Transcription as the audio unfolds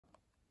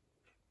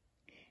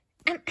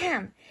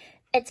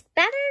It's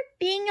Better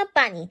Being a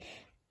Bunny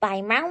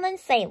by Marilyn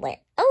Saylor,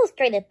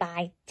 illustrated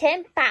by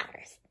Tim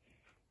Bowers.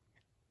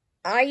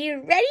 Are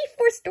you ready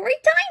for story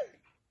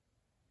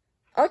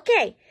time?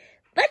 Okay,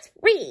 let's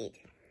read.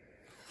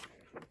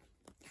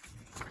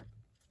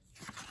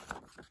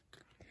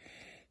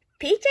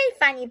 PJ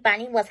Funny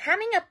Bunny was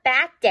having a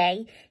bad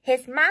day.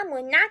 His mom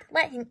would not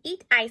let him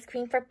eat ice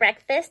cream for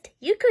breakfast.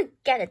 You could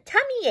get a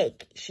tummy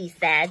ache, she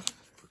said.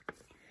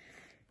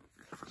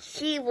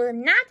 She would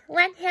not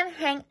let him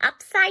hang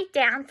upside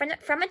down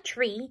from a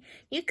tree.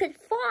 You could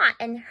fall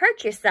and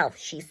hurt yourself,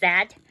 she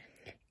said.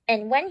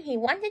 And when he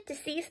wanted to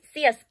see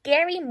a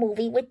scary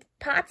movie with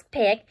Pot's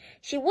pig,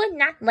 she would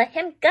not let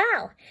him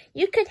go.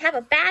 You could have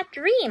a bad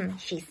dream,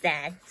 she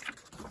said.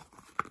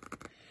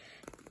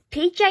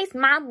 PJ's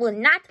mom would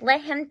not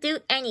let him do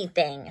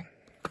anything.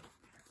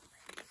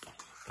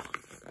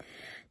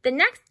 The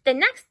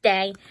next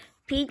day,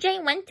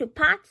 PJ went to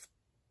Pot's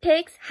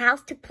pig's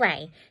house to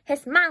play.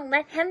 His mom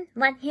let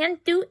him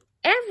do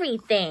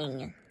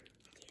everything.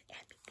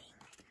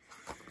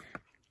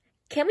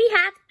 Can we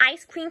have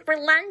ice cream for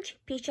lunch?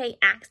 PJ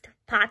asked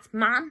Pot's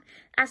mom.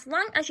 As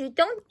long as you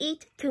don't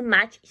eat too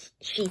much,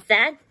 she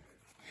said.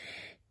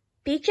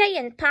 PJ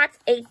and Potts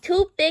ate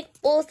 2 big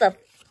bowls of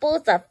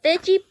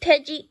Fidgy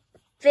Piggy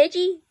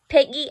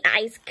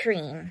ice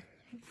cream.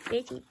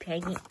 Fidgy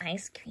Piggy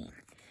ice cream.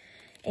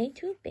 Ate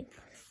 2 big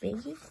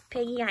Fidgy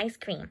Piggy ice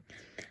cream.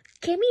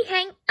 Can we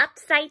hang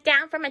upside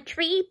down from a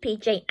tree?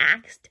 PJ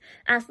asked.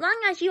 As long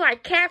as you are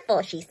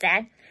careful, she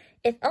said.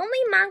 If only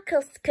Mom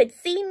could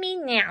see me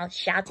now,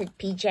 shouted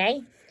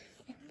PJ.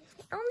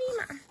 Only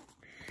Mom.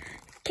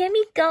 Can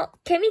we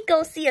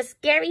go see a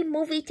scary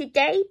movie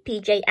today?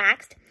 PJ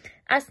asked.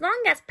 As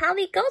long as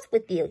Polly goes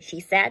with you, she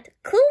said.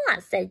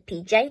 Cool, said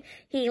PJ.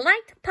 He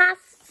liked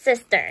Pot's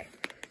sister.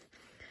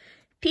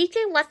 PJ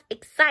was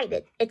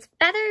excited. It's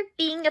better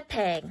being a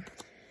pig.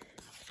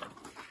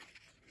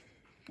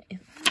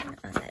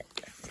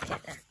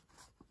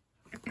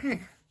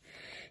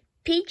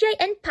 PJ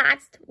and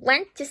Potts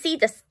went to see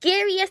the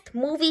scariest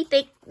movie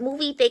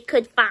they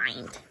could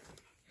find.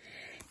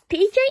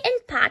 PJ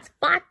and Potts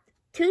bought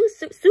 2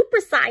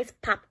 supersized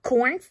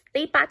popcorns.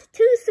 They bought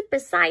 2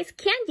 supersized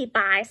candy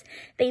bars.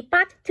 They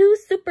bought 2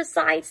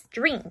 supersized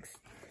drinks.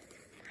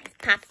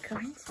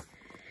 Popcorns.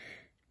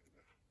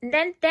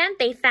 Then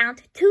they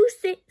found 2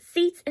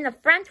 seats in the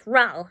front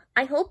row.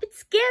 I hope it's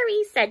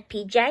scary, said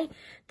PJ.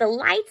 The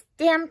lights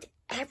dimmed.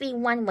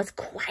 Everyone was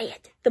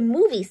quiet. The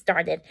movie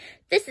started.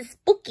 This is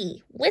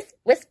spooky,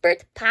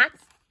 whispered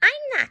Potts.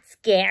 I'm not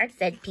scared,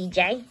 said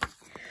PJ.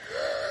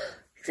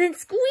 Then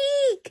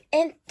squeak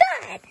and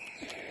thud.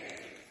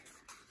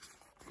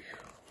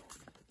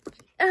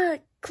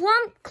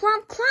 Clump,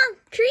 clump, clump,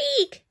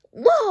 creak.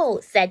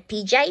 Whoa, said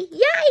PJ.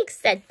 Yikes,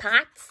 said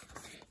Potts.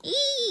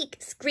 Eek,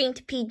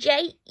 screamed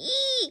PJ.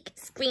 Eek,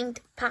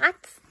 screamed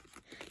Potts.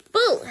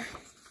 Boo.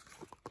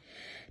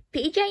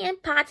 PJ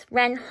and Potts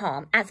ran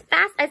home as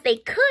fast as they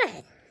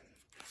could.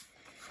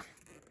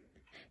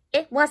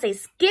 It was a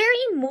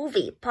scary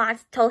movie,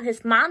 Potts told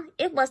his mom.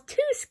 It was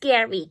too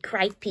scary,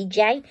 cried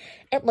PJ.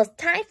 It was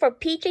time for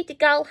PJ to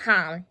go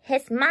home.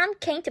 His mom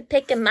came to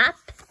pick him up.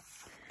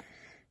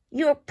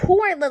 You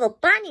poor little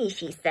bunny,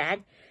 she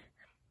said.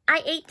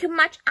 I ate too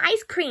much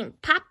ice cream,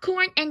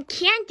 popcorn, and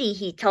candy,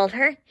 he told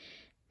her.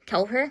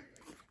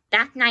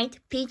 That night,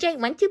 PJ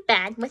went to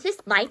bed with his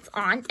lights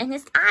on and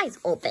his eyes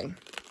open.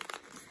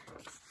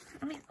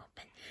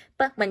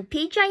 But when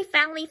PJ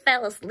finally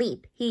fell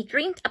asleep, he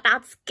dreamed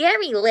about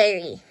Scary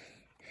Larry.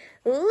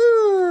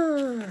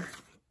 Ooh!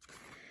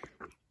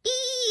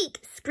 Eek!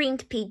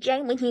 Screamed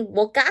PJ when he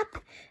woke up.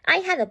 I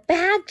had a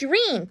bad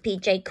dream,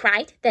 PJ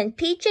cried. Then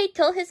PJ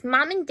told his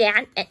mom and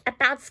dad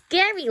about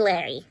Scary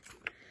Larry.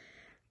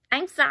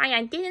 I'm sorry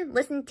I didn't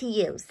listen to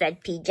you,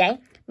 said PJ.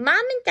 Mom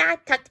and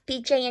Dad tucked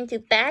PJ into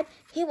bed.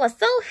 He was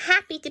so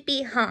happy to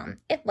be home.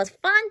 It was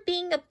fun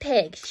being a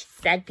pig,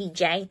 said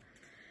PJ.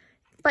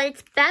 But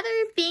it's better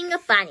being a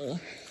bunny.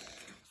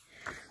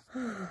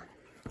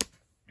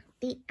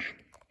 The end.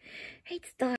 Great story.